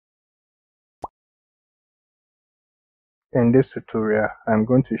In this tutorial, I'm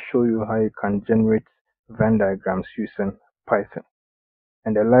going to show you how you can generate Venn diagrams using Python.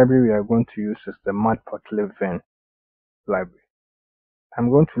 And the library we are going to use is the matplotlib-venn library. I'm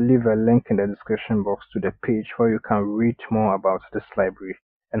going to leave a link in the description box to the page where you can read more about this library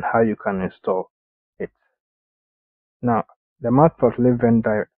and how you can install it. Now, the matplotlib-venn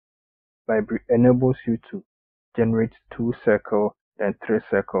library enables you to generate 2-circle and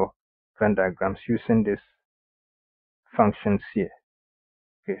 3-circle Venn diagrams using these functions here.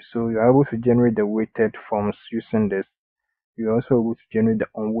 Okay, so you're able to generate the weighted forms using this. You're also able to generate the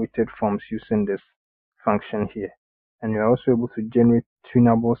unweighted forms using this function here. And you're also able to generate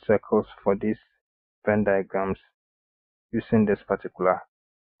tunable circles for these Venn diagrams using this particular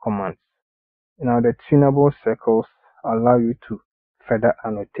command. Now, the tunable circles allow you to further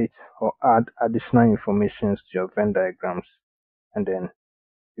annotate or add additional information to your Venn diagrams, and then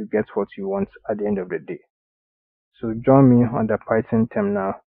you get what you want at the end of the day. So join me on the Python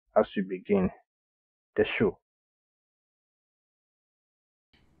terminal as we begin the show.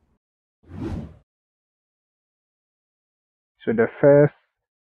 So the first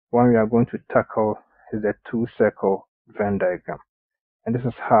one we are going to tackle is the 2-circle Venn diagram. And this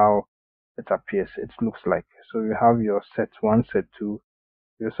is how it appears, it looks like. So you have your set 1, set 2,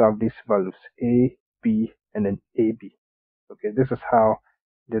 you also have these values A, B, and then AB. Okay, this is how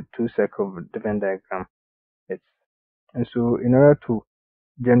the 2-circle Venn diagram is. And so in order to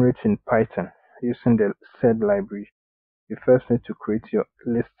generate in Python using the said library, you first need to create your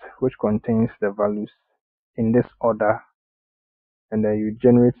list which contains the values in this order, and then you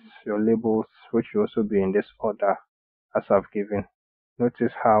generate your labels which will also be in this order as I've given.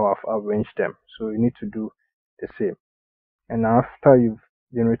 Notice how I've arranged them, so you need to do the same. And after you've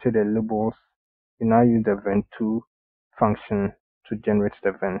generated the labels, you now use the venn2 function to generate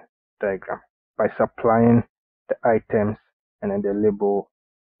the Venn diagram by supplying the items and then the label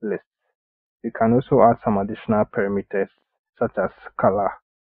list. You can also add some additional parameters such as color,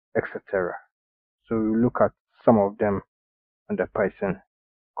 etc. So we look at some of them on the Python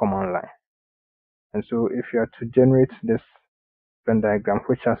command line. And so if you are to generate this Venn diagram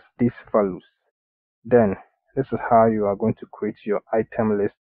which has these values, then this is how you are going to create your item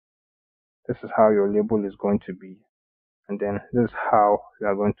list. This is how your label is going to be, and then this is how you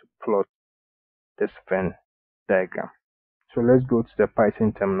are going to plot this Venn diagram. So let's go to the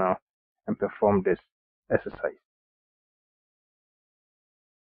Python terminal and perform this exercise.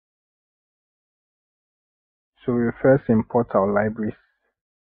 So we first import our libraries.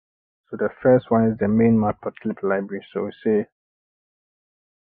 So the first one is the main matplotlib library. So we say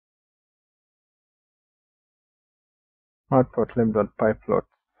matplotlib.pyplot.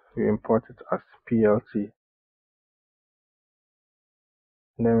 We import it as plt.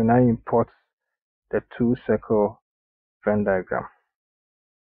 And then we now import the 2-circle Venn diagram.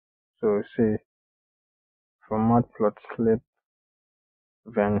 So we say from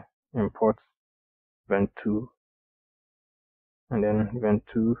matplotlib-venn import venn2, and then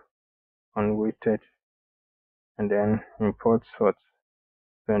venn2 unweighted, and then import sort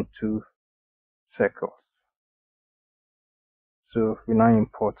venn2 circles. So we now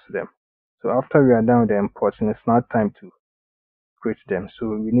import them. So after we are done with the importing, it's now time to create them.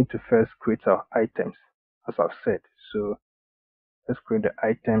 So we need to first create our items, as I've said. So let's create the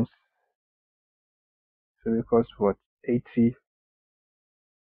items. So because what 80,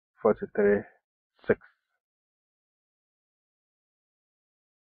 43, 6.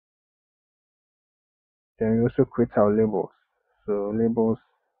 Then we also create our labels. So labels,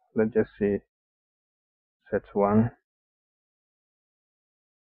 let's just say set 1,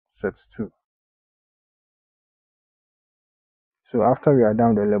 set 2. So after we are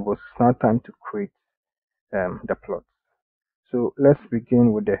done with the labels, it's now time to create the plots. So let's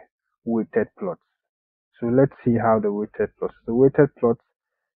begin with the weighted plots. So let's see how the weighted plots. The weighted plots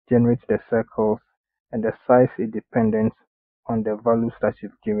generate the circles, and the size is dependent on the values that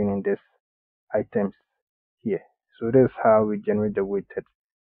you've given in these items here. So this is how we generate the weighted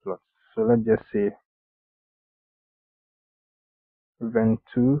plots. So let's just say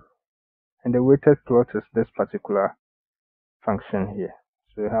venn2, and the weighted plot is this particular function here.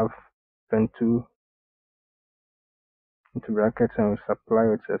 So we have venn2 into brackets, and we supply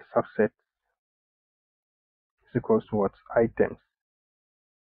with a subset is equals to what items.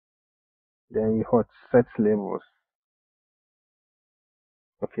 Then we hot set labels.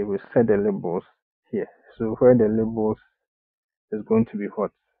 Okay, we set the labels here. So where the labels is going to be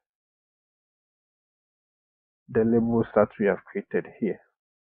what the labels that we have created here.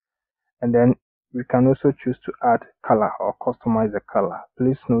 And then we can also choose to add color or customize the color.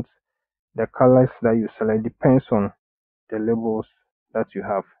 Please note the colors that you select depends on the labels that you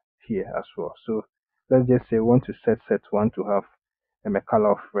have here as well. So let's just say we want to set1 to have a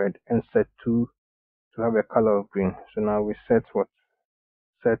color of red and set2 to have a color of green. So now we set what?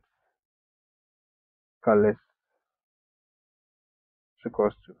 Set colors is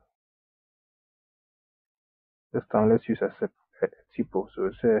equals to, this time let's use a typo. So we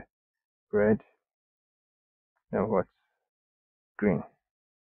say red and what? Green.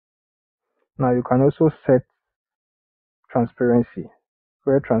 Now you can also set transparency,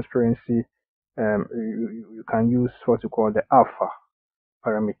 where transparency you can use what you call the alpha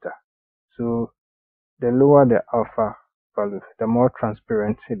parameter. So the lower the alpha value, the more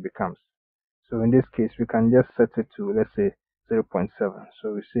transparent it becomes. So in this case, we can just set it to, let's say, 0.7.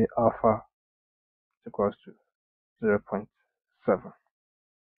 So we say alpha is equals to 0.7.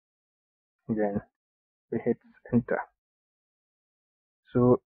 Then we hit enter.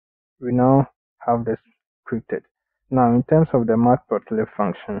 So we now have this created. Now, in terms of the matplotlib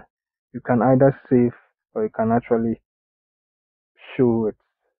function, you can either save or you can actually show it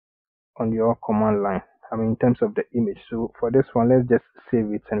on your command line. I mean, in terms of the image. So for this one, let's just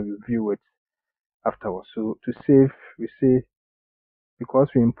save it and review it afterwards. So to save, we say, because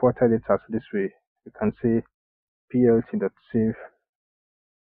we imported it as this way, you can say plc.save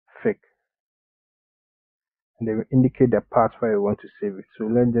fig, and they will indicate the path where you want to save it. So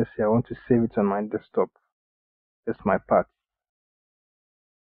let's just say I want to save it on my desktop. That's my path,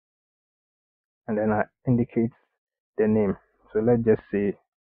 and then I indicate the name. So let's just say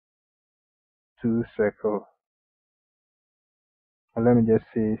 2 circle, and let me just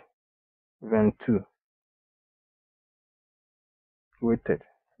say venn2 weighted.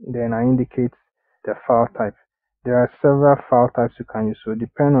 Then I indicate the file type. There are several file types you can use, so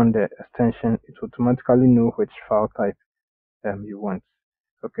depending on the extension, it will automatically know which file type you want.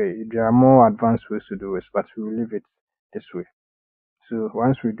 Okay, there are more advanced ways to do this, but we will leave it this way. So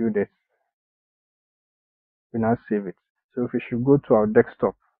once we do this, we now save it. So if we should go to our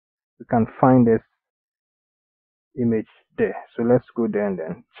desktop, we can find this image there. So let's go there and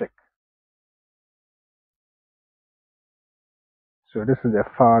then check. So this is the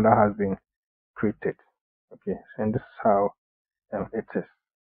file that has been created. Okay, and this is how it is.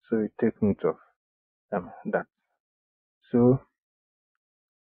 So we take note of that. So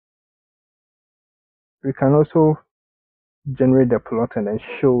we can also generate the plot and then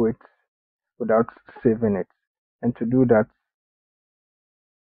show it without saving it. And to do that,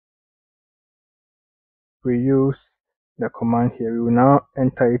 we use the command here. We will now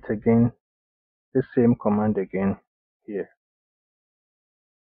enter it again, the same command again here.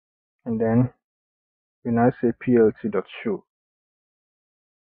 And then we now say plc.show.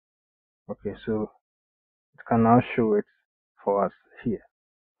 Okay, so it can now show it for us here.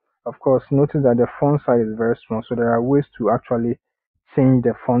 Of course, notice that the font size is very small, so there are ways to actually change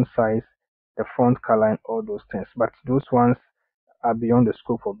the font size, the font color, and all those things. But those ones are beyond the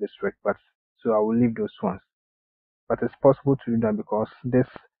scope of this work, but so I will leave those ones. But it's possible to do that because this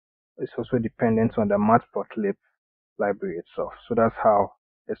is also dependent on the matplotlib library itself. So that's how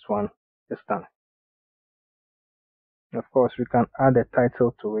this one is done. Of course, we can add a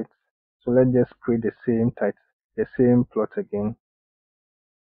title to it. So let's just create the same title, the same plot again,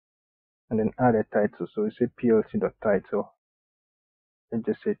 and then add a title. So we say plc.title. Let's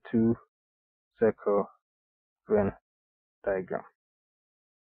just say 2 circle Venn diagram.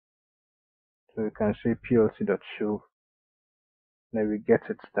 So we can say plc.show. Then we get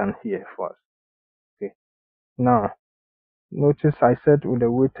it done here for us. Okay. Now, notice I said with the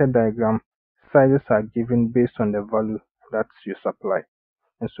weighted diagram, sizes are given based on the value that you supply.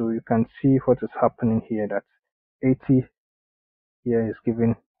 And so you can see what is happening here, that 80 here is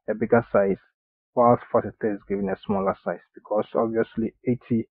given a bigger size, whilst 43 is given a smaller size, because obviously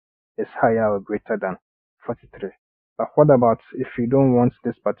 80 is higher or greater than 43. But what about if you don't want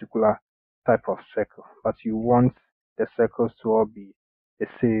this particular type of circle, but you want the circles to all be the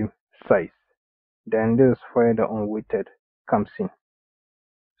same size? Then this is where the unweighted comes in.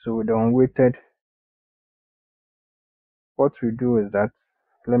 So with the unweighted, what we do is that,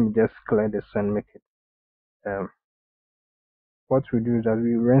 let me just clear this and make it what we do is that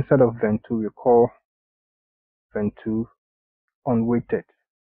we, instead of venn2, we call venn2 unweighted.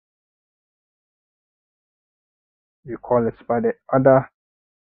 We call it, but the other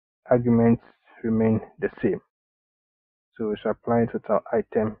arguments remain the same. So we shall apply it with our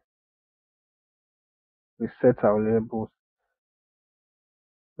item. We set our labels,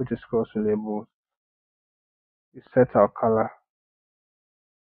 which is equals to labels. We set our color.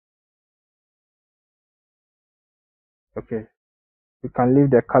 Okay. We can leave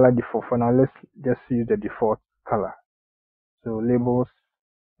the color default for now. Let's just use the default color. So labels,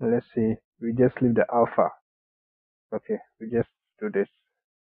 let's say we just leave the alpha. Okay, we just do this.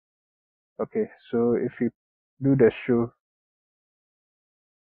 Okay, so if you do the show,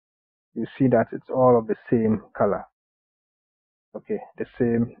 you see that it's all of the same color. Okay, the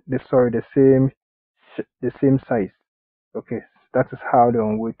same, the same size. Okay, that is how the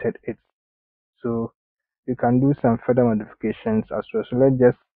unweighted is. So you can do some further modifications as well. So let's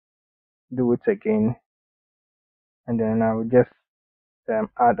just do it again, and then I will just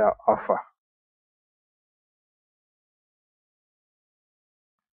add our alpha.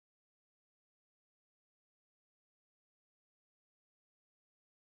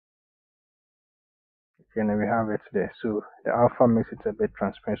 Okay, and then we have it there. So the alpha makes it a bit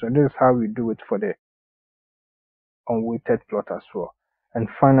transparent. So this is how we do it for the unweighted plot as well. And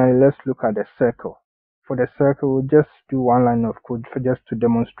finally, let's look at the circle. For the circle, we'll just do one line of code for just to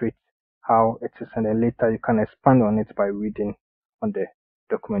demonstrate how it is, and then later you can expand on it by reading on the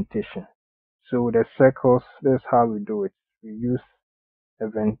documentation. So with the circles, this is how we do it. We use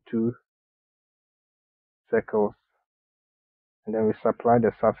event 2 circles, and then we supply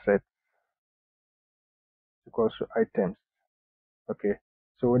the subset equals to items. Okay,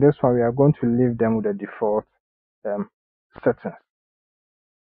 so with this one, we are going to leave them with the default settings,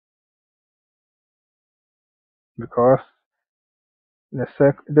 because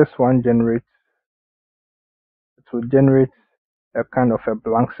this one generates, it will generate a kind of a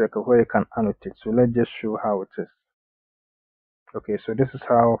blank circle where you can annotate. So let's just show how it is. Okay, so this is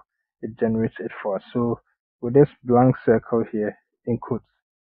how it generates it for us. So with this blank circle here in quotes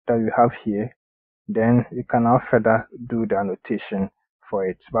that you have here, then you can now further do the annotation for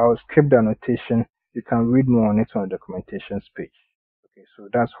it. But I'll skip the annotation. You can read more on it on the documentations page. Okay, so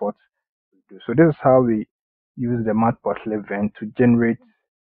that's what we do. So this is how we use the matplotlib-venn to generate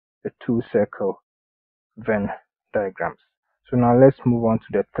the 2-circle Venn diagrams. So now let's move on to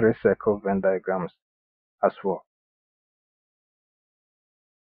the 3-circle Venn diagrams as well.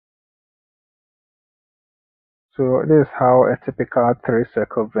 So this is how a typical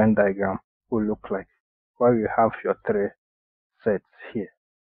 3-circle Venn diagram will look like, where you have your 3 sets here.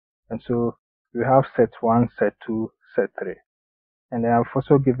 And so you have set 1, set 2, set 3. And then I've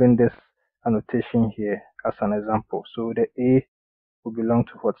also given this annotation here as an example. So the A will belong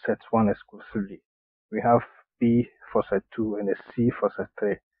to what set 1 exclusively. We have B for set 2 and the C for set 3.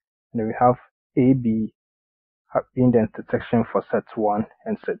 And then we have AB being the intersection for set 1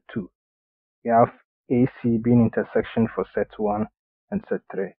 and set 2. We have AC being intersection for set 1 and set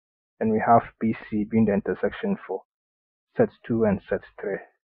 3. And we have BC being the intersection for set 2 and set 3.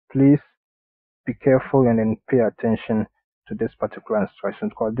 Please be careful and then pay attention to this particular instruction,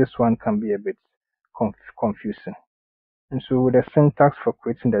 because this one can be a bit confusing. And so with the syntax for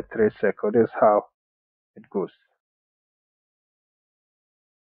creating the 3-circle, this is how it goes.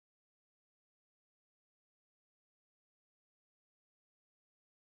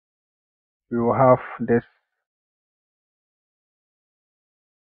 We will have this,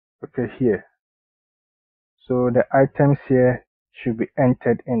 okay, here. So the items here should be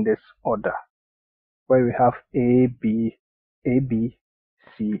entered in this order, where we have A, B,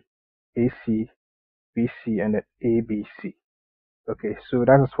 C, AC, BC, and then ABC. Okay, so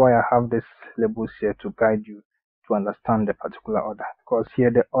that is why I have this labels here to guide you to understand the particular order, because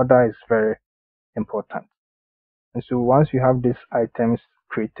here the order is very important. And so once you have these items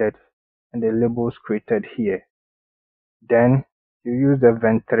created and the labels created here, then you use the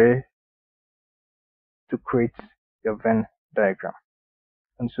Venn 3 to create your Venn diagram.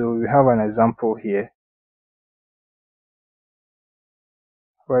 And so we have an example here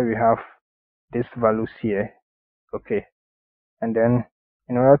where we have these values here. Okay, and then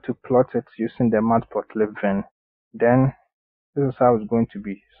in order to plot it using the matplotlib-venn, then this is how it's going to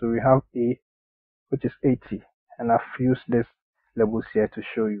be. So we have A, which is 80, and I've used this labels here to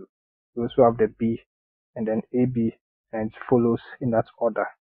show you. We also have the B and then AB, and it follows in that order.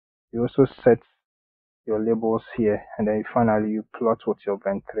 You also set your labels here, and then finally you plot with your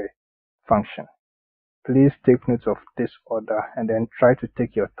Venn 3 function. Please take note of this order and then try to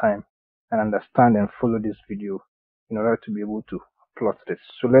take your time and understand and follow this video in order to be able to plot this.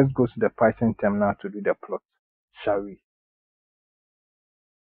 So let's go to the Python terminal to do the plot, shall we?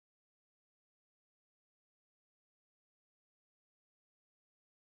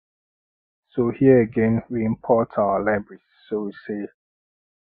 So here again, we import our libraries. So we say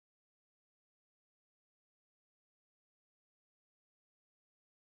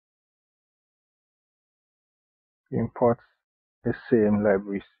we import the same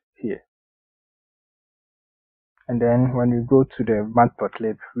libraries here. And then when we go to the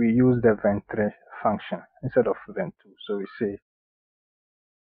matplotlib, we use the venn3 function instead of venn2. So we say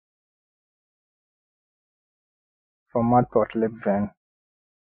for matplotlib-venn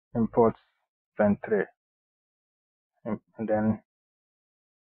import venn3, and then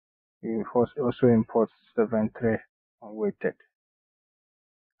we also import the venn3 unweighted.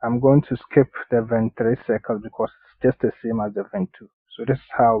 I'm going to skip the venn3 circle because it's just the same as the venn2. So this is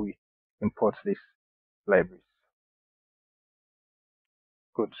how we import these libraries.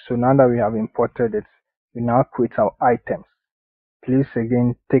 Good. So now that we have imported it, we now create our items. Please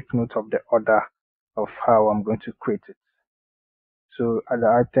again take note of the order of how I'm going to create it. So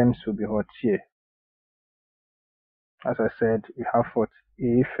the items will be what here. As I said, we have what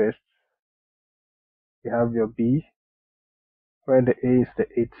A first. We have your B, where the A is the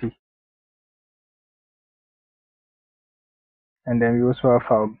 80. And then we also have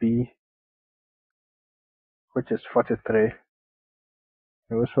our B, which is 43.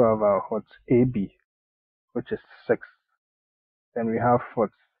 We also have our what AB, which is 6. Then we have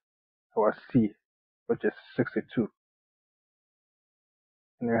what our C, which is 62.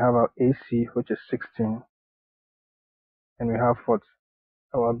 And we have our AC, which is 16. And we have what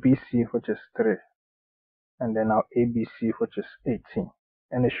our BC, which is 3. And then our ABC, which is 18.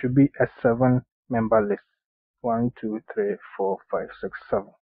 And it should be a 7-member list. 1, 2, 3, 4, 5, 6, 7.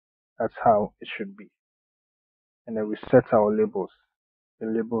 That's how it should be. And then we set our labels. The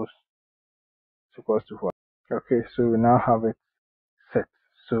labels is equals to what? Okay, so we now have it set.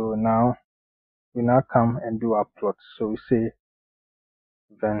 So now we now come and do our plot. So we say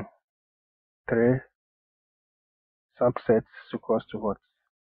then 3 subsets is equals to what?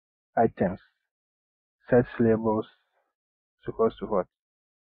 Items. Set labels is equals to what?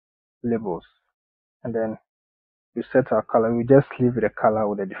 Labels. And then we set our color. We just leave the color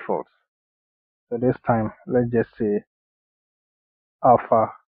with the default. So this time, let's just say alpha.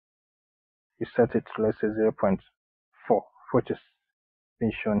 We set it to, let's say, 0.4, which is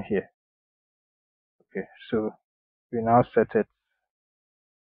being shown here. Okay, so we now set it,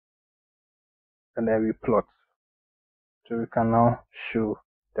 and then we plot. So we can now show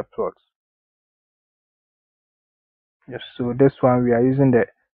the plot. Yes, so this one we are using the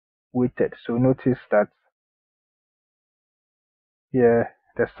weighted. So notice that here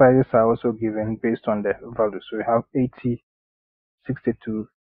the sizes are also given based on the value. So we have 80, 62,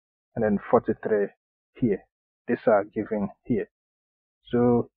 and then 43 here. These are given here.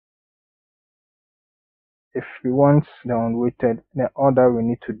 So if we want the unweighted, the order we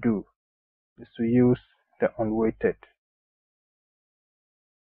need to do is to use the unweighted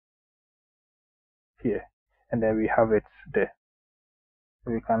here, and then we have it there.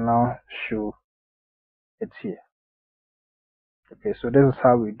 So we can now show it here. Okay, so this is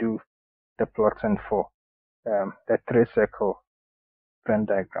how we do the plotting for the 3-circle Venn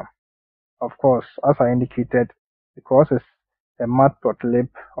diagram. Of course, as I indicated, because it's a matplotlib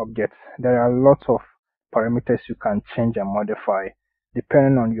object, there are lots of parameters you can change and modify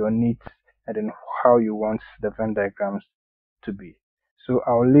depending on your needs and then how you want the Venn diagrams to be. So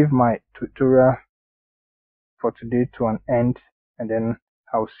I'll leave my tutorial for today to an end, and then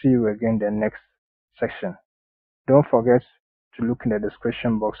I'll see you again in the next section. Don't forget to look in the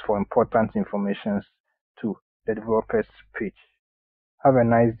description box for important information to the developers page. Have a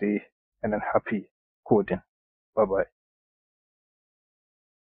nice day and happy coding. Bye bye.